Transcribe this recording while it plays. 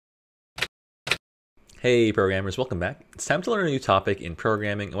Hey programmers, welcome back. It's time to learn a new topic in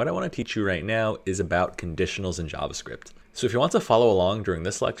programming, and what I want to teach you right now is about conditionals in JavaScript. So if you want to follow along during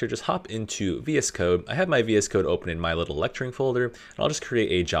this lecture, just hop into VS Code. I have my VS Code open in my little lecturing folder, and I'll just create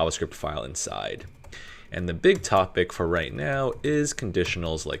a JavaScript file inside. And the big topic for right now is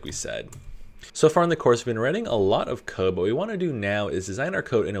conditionals, like we said. So far in the course, we've been writing a lot of code. What we want to do now is design our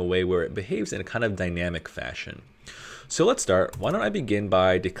code in a way where it behaves in a kind of dynamic fashion. So let's start. Why don't I begin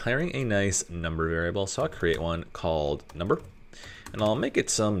by declaring a nice number variable. So I'll create one called number, and I'll make it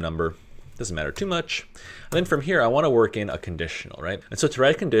some number. Doesn't matter too much. And then from here, I want to work in a conditional, right? And so to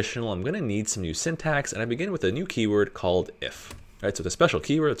write a conditional, I'm going to need some new syntax, and I begin with a new keyword called if. Right, so it's a special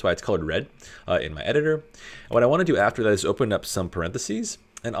keyword. That's why it's colored red in my editor. And what I want to do after that is open up some parentheses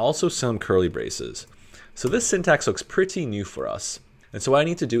and also some curly braces. So this syntax looks pretty new for us. And so what I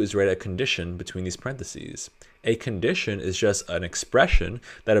need to do is write a condition between these parentheses. A condition is just an expression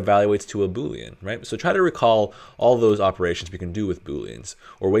that evaluates to a Boolean, right? So try to recall all those operations we can do with Booleans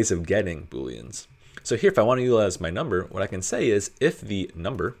or ways of getting Booleans. So here, if I want to utilize my number, what I can say is if the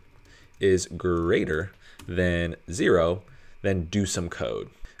number is greater than 0, then do some code.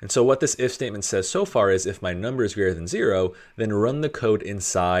 And so what this if statement says so far is if my number is greater than 0, then run the code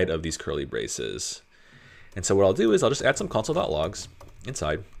inside of these curly braces. And so what I'll do is I'll just add some console.logs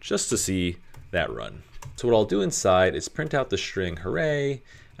inside just to see that run. So what I'll do inside is print out the string hooray,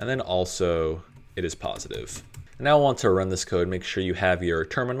 and then also it is positive. And now I want to run this code. Make sure you have your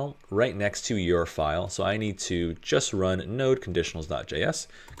terminal right next to your file. So I need to just run node conditionals.js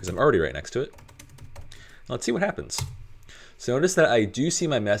because I'm already right next to it. Let's see what happens. So notice that I do see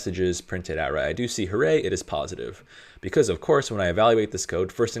my messages printed out, right? I do see hooray, it is positive. Because of course, when I evaluate this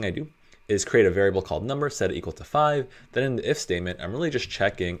code, first thing I do is create a variable called number, set it equal to 5. Then in the if statement, I'm really just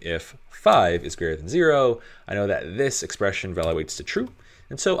checking if 5 is greater than 0. I know that this expression evaluates to true,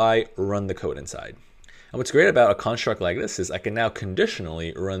 and so I run the code inside. And what's great about a construct like this is I can now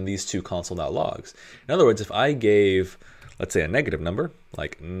conditionally run these two console.logs. In other words, if I gave, let's say, a negative number,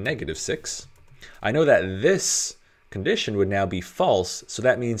 like -6, I know that this condition would now be false, so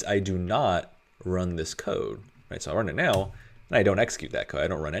that means I do not run this code, right? So I run it now, and I don't execute that code. I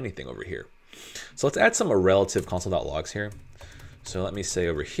don't run anything over here. So let's add some relative console.logs here. So let me say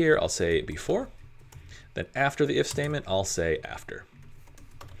over here, I'll say before. Then after the if statement, I'll say after.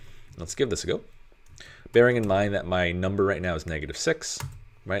 Let's give this a go. Bearing in mind that my number right now is -6,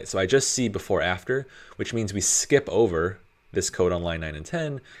 right? So I just see before after, which means we skip over this code on line 9 and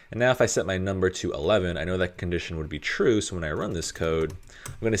 10. And now if I set my number to 11, I know that condition would be true. So when I run this code,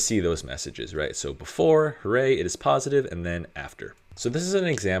 I'm going to see those messages, right? So before, hooray, it is positive, and then after. So this is an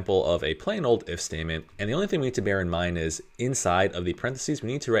example of a plain old if statement. And the only thing we need to bear in mind is inside of the parentheses, we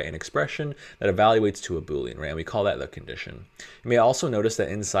need to write an expression that evaluates to a Boolean, right? And we call that the condition. You may also notice that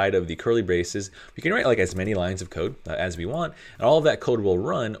inside of the curly braces, we can write like as many lines of code as we want. And all of that code will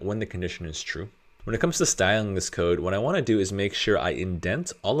run when the condition is true. When it comes to styling this code, what I want to do is make sure I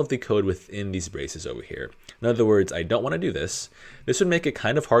indent all of the code within these braces over here. In other words, I don't want to do this. This would make it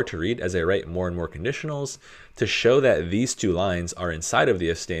kind of hard to read as I write more and more conditionals. To show that these two lines are inside of the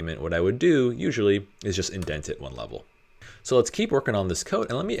if statement, what I would do usually is just indent it one level. So let's keep working on this code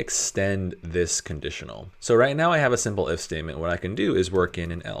and let me extend this conditional. So right now I have a simple if statement. What I can do is work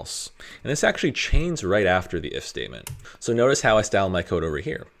in an else. And this actually chains right after the if statement. So notice how I style my code over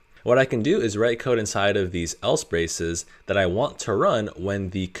here. What I can do is write code inside of these else braces that I want to run when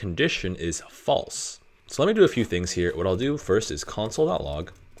the condition is false. So let me do a few things here. What I'll do first is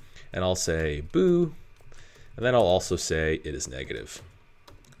console.log, and I'll say boo, and then I'll also say it is negative.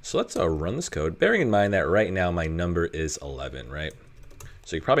 So let's run this code, bearing in mind that right now my number is 11, right?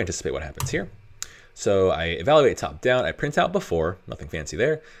 So you probably anticipate what happens here. So I evaluate top down, I print out before, nothing fancy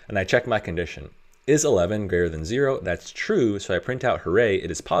there, and I check my condition. Is 11 greater than 0? That's true, so I print out hooray, it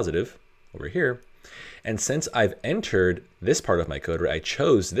is positive over here. And since I've entered this part of my code, where I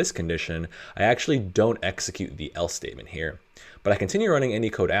chose this condition, I actually don't execute the else statement here. But I continue running any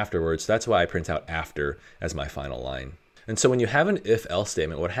code afterwards, so that's why I print out after as my final line. And so when you have an if-else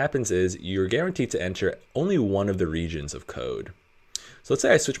statement, what happens is you're guaranteed to enter only one of the regions of code. So let's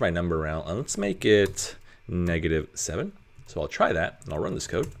say I switch my number around, and let's make it -7. So I'll try that, and I'll run this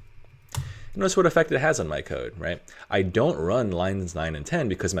code. Notice what effect it has on my code, right? I don't run lines 9 and 10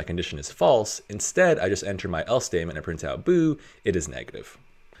 because my condition is false. Instead, I just enter my else statement and print out boo, it is negative.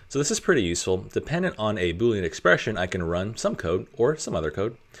 So this is pretty useful. Dependent on a Boolean expression, I can run some code or some other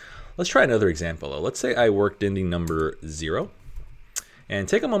code. Let's try another example though. Let's say I worked in the number 0 and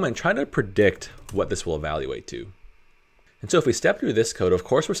take a moment and try to predict what this will evaluate to. And so if we step through this code, of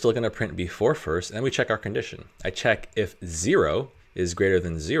course, we're still going to print before first, and then we check our condition. I check if 0 is greater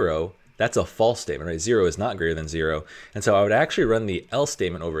than 0, that's a false statement, right? 0 is not greater than 0. And so I would actually run the else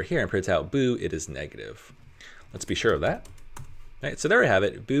statement over here and print out boo, it is negative. Let's be sure of that. Right, so there I have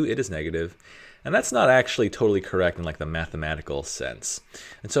it, boo, it is negative. And that's not actually totally correct in like the mathematical sense.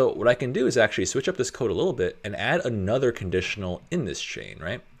 And so what I can do is actually switch up this code a little bit and add another conditional in this chain,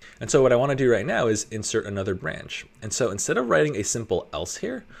 right? And so what I want to do right now is insert another branch. And so instead of writing a simple else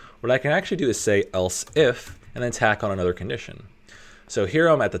here, what I can actually do is say else if, and then tack on another condition. So here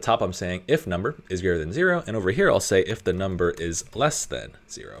I'm at the top, I'm saying if number is greater than 0, and over here I'll say if the number is less than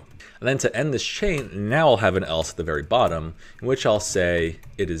 0. And then to end this chain, now I'll have an else at the very bottom, in which I'll say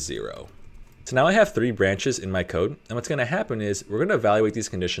it is 0. So now I have 3 branches in my code, and what's going to happen is we're going to evaluate these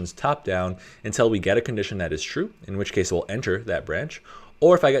conditions top down until we get a condition that is true, in which case we'll enter that branch.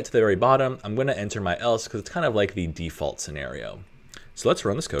 Or if I get to the very bottom, I'm going to enter my else because it's kind of like the default scenario. So let's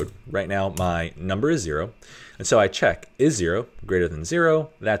run this code. Right now my number is 0, and so I check is 0 greater than 0.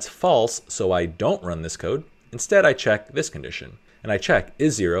 That's false, so I don't run this code. Instead I check this condition, and I check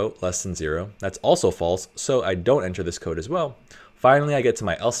is 0 less than 0. That's also false, so I don't enter this code as well. Finally, I get to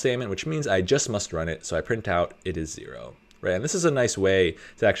my else statement, which means I just must run it, so I print out it is 0. Right? And this is a nice way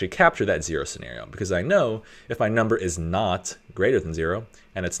to actually capture that 0 scenario, because I know if my number is not greater than 0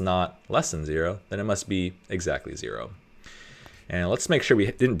 and it's not less than 0, then it must be exactly 0. And let's make sure we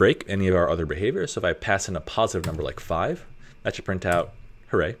didn't break any of our other behaviors. So if I pass in a positive number like 5, that should print out,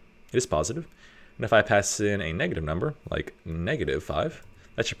 hooray, it is positive. And if I pass in a negative number like -5,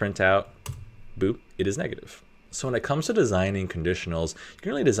 that should print out, boo, it is negative. So when it comes to designing conditionals, you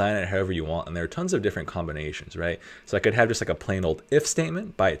can really design it however you want, and there are tons of different combinations, right? So I could have just like a plain old if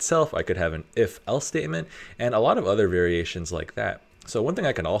statement by itself, I could have an if else statement, and a lot of other variations like that. So one thing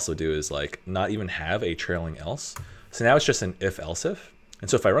I can also do is like not even have a trailing else. So now it's just an if else if. And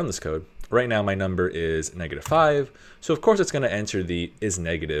so if I run this code, right now my number is -5. So of course it's going to enter the is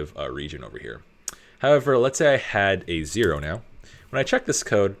negative region over here. However, let's say I had a 0 now. When I check this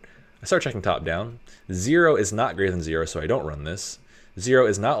code, I start checking top down. 0 is not greater than 0, so I don't run this. 0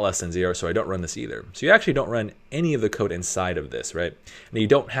 is not less than 0, so I don't run this either. So you actually don't run any of the code inside of this, right? And you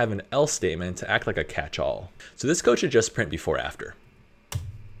don't have an else statement to act like a catch-all. So this code should just print before after.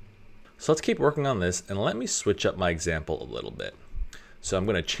 So let's keep working on this, and let me switch up my example a little bit. So I'm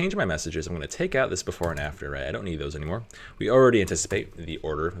going to change my messages. I'm going to take out this before and after, right? I don't need those anymore. We already anticipate the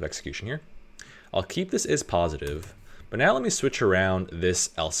order of execution here. I'll keep this is positive, but now let me switch around this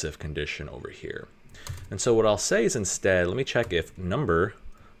else if condition over here. And so what I'll say is instead, let me check if number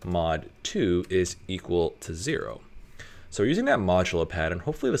mod 2 is equal to 0. So we're using that modulo pattern.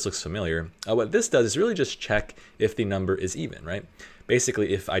 Hopefully this looks familiar. What this does is really just check if the number is even, right?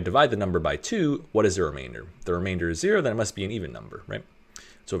 Basically, if I divide the number by 2, what is the remainder? If the remainder is 0, then it must be an even number, right?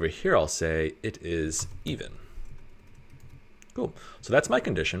 So over here, I'll say it is even. Cool. So that's my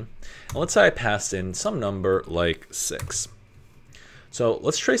condition. And let's say I passed in some number like 6. So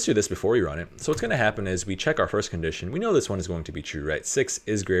let's trace through this before we run it. So what's going to happen is we check our first condition. We know this one is going to be true, right? 6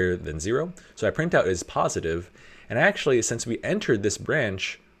 is greater than 0. So I print out is positive. And actually, since we entered this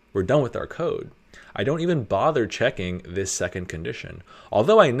branch, we're done with our code. I don't even bother checking this second condition.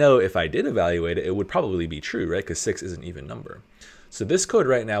 Although I know if I did evaluate it, it would probably be true, right? Because 6 is an even number. So this code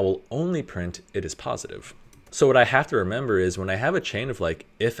right now will only print it is positive. So what I have to remember is when I have a chain of like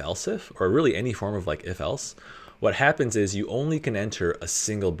if else if, or really any form of like if else, what happens is you only can enter a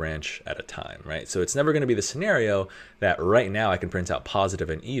single branch at a time, right? So it's never going to be the scenario that right now I can print out positive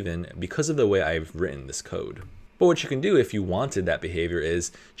and even because of the way I've written this code. But what you can do if you wanted that behavior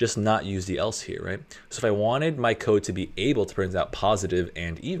is just not use the else here, right? So if I wanted my code to be able to print out positive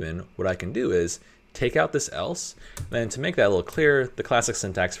and even, what I can do is take out this else. Then to make that a little clearer, the classic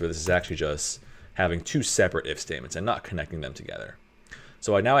syntax for this is actually just having 2 separate if statements and not connecting them together.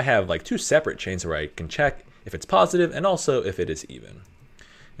 So now I have like 2 separate chains where I can check if it's positive and also if it is even.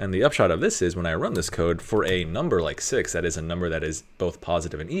 And the upshot of this is when I run this code for a number like 6, that is a number that is both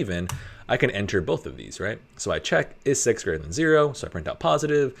positive and even, I can enter both of these, right? So I check is 6 greater than 0, so I print out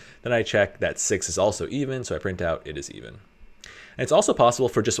positive. Then I check that 6 is also even, so I print out it is even. And it's also possible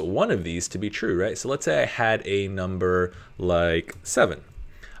for just one of these to be true, right? So let's say I had a number like 7.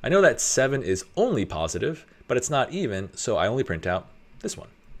 I know that 7 is only positive, but it's not even, so I only print out this one.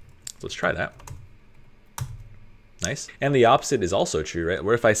 So let's try that. Nice. And the opposite is also true, right?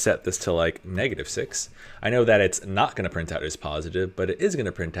 Where if I set this to like -6, I know that it's not going to print out as positive, but it is going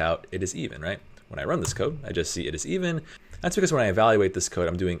to print out it is even, right? When I run this code, I just see it is even. That's because when I evaluate this code,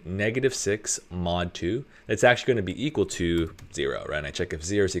 I'm doing -6 mod 2. It's actually going to be equal to 0, right? And I check if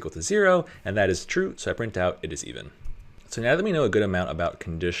 0 is equal to 0, and that is true, so I print out it is even. So now that we know a good amount about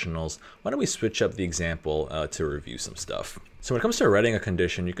conditionals, why don't we switch up the example to review some stuff. So when it comes to writing a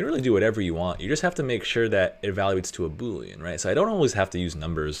condition, you can really do whatever you want. You just have to make sure that it evaluates to a Boolean, right? So I don't always have to use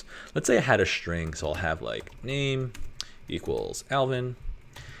numbers. Let's say I had a string, so I'll have like name equals Alvin.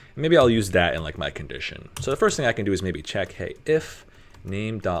 And maybe I'll use that in like my condition. So the first thing I can do is maybe check, hey, if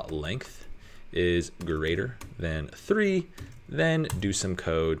name.length is greater than 3, then do some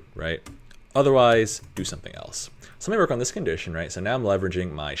code, right? Otherwise, do something else. So let me work on this condition, right? So now I'm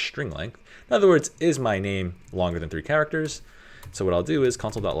leveraging my string length. In other words, is my name longer than 3 characters? So what I'll do is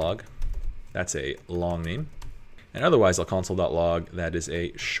console.log, that's a long name. And otherwise, I'll console.log, that is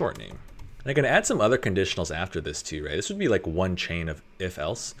a short name. And I can add some other conditionals after this too, right? This would be like one chain of if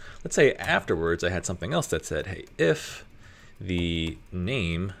else. Let's say afterwards I had something else that said, hey, if the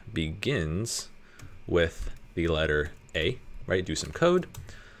name begins with the letter A, right? Do some code.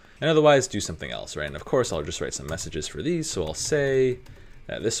 And otherwise do something else, right? And of course, I'll just write some messages for these. So I'll say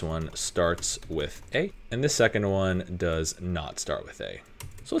that this one starts with A, and this second one does not start with A.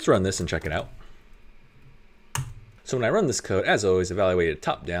 So let's run this and check it out. So when I run this code, as always, evaluate it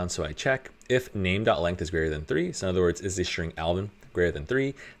top down. So I check if name.length is greater than 3. So in other words, is the string Alvin greater than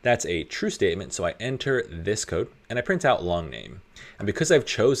 3? That's a true statement. So I enter this code and I print out long name. And because I've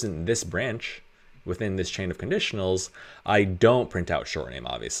chosen this branch within this chain of conditionals, I don't print out short name,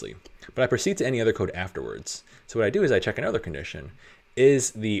 obviously, but I proceed to any other code afterwards. So what I do is I check another condition.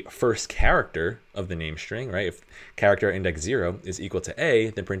 Is the first character of the name string, right? If character index 0 is equal to A,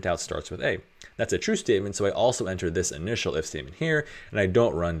 then print out starts with A. That's a true statement, so I also enter this initial if statement here, and I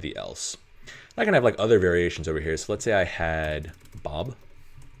don't run the else. I can have like other variations over here. So let's say I had Bob,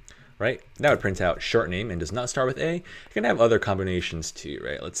 right? That would print out short name and does not start with A. You can have other combinations too,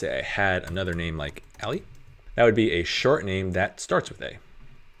 right? Let's say I had another name like Ali. That would be a short name that starts with A.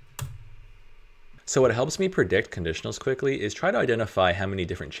 So what helps me predict conditionals quickly is try to identify how many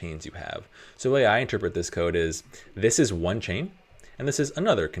different chains you have. So the way I interpret this code is this is one chain and this is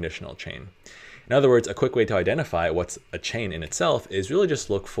another conditional chain. In other words, a quick way to identify what's a chain in itself is really just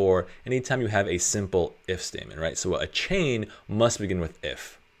look for anytime you have a simple if statement, right? So a chain must begin with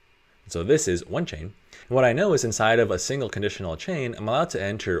if. So this is one chain. And what I know is inside of a single conditional chain, I'm allowed to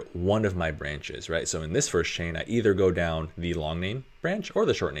enter one of my branches, right? So in this first chain, I either go down the long name branch or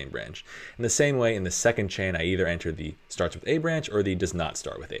the short name branch. In the same way, in the second chain, I either enter the starts with A branch or the does not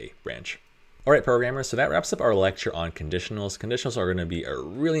start with A branch. All right, programmers, so that wraps up our lecture on conditionals. Conditionals are going to be a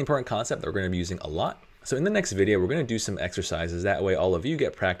really important concept that we're going to be using a lot. So in the next video, we're going to do some exercises. That way, all of you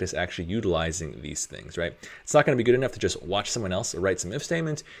get practice actually utilizing these things, right? It's not going to be good enough to just watch someone else write some if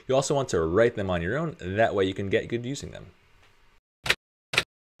statements. You also want to write them on your own. That way you can get good using them.